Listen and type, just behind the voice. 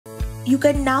You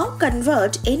can now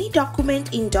convert any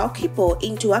document in DocHipo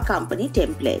into a company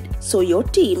template, so your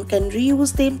team can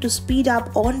reuse them to speed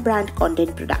up on-brand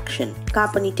content production.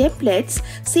 Company templates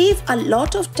save a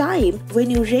lot of time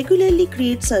when you regularly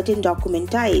create certain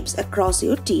document types across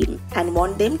your team and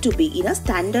want them to be in a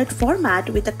standard format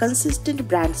with a consistent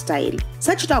brand style.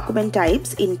 Such document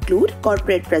types include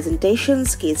corporate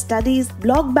presentations, case studies,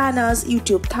 blog banners,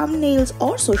 YouTube thumbnails,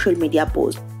 or social media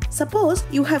posts. Suppose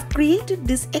you have created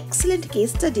this excellent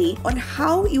case study on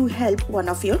how you help one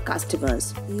of your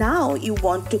customers. Now you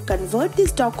want to convert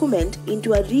this document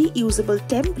into a reusable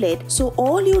template so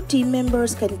all your team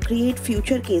members can create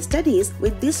future case studies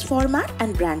with this format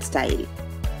and brand style.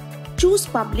 Choose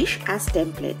Publish as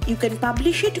template. You can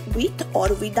publish it with or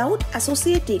without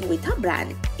associating with a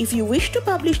brand. If you wish to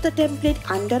publish the template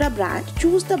under a brand,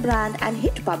 choose the brand and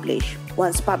hit Publish.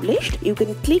 Once published, you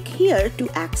can click here to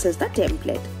access the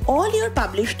template. All your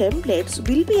published templates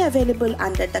will be available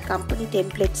under the Company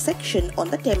Templates section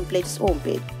on the Templates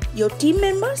homepage. Your team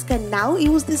members can now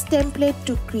use this template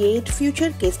to create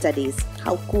future case studies.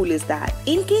 How cool is that?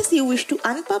 In case you wish to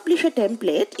unpublish a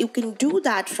template, you can do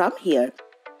that from here.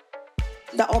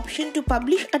 The option to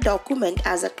publish a document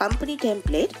as a company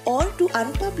template or to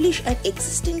unpublish an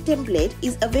existing template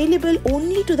is available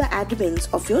only to the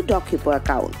admins of your DocHipo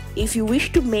account. If you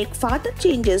wish to make further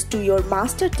changes to your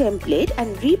master template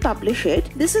and republish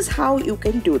it, this is how you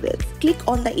can do this. Click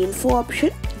on the info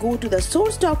option, go to the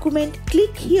source document,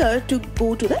 click here to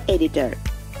go to the editor.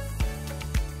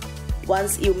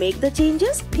 Once you make the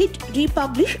changes, hit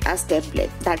Republish as template.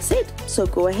 That's it. So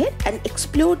go ahead and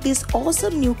explore this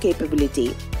awesome new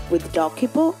capability. With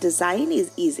DocHipo, design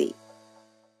is easy.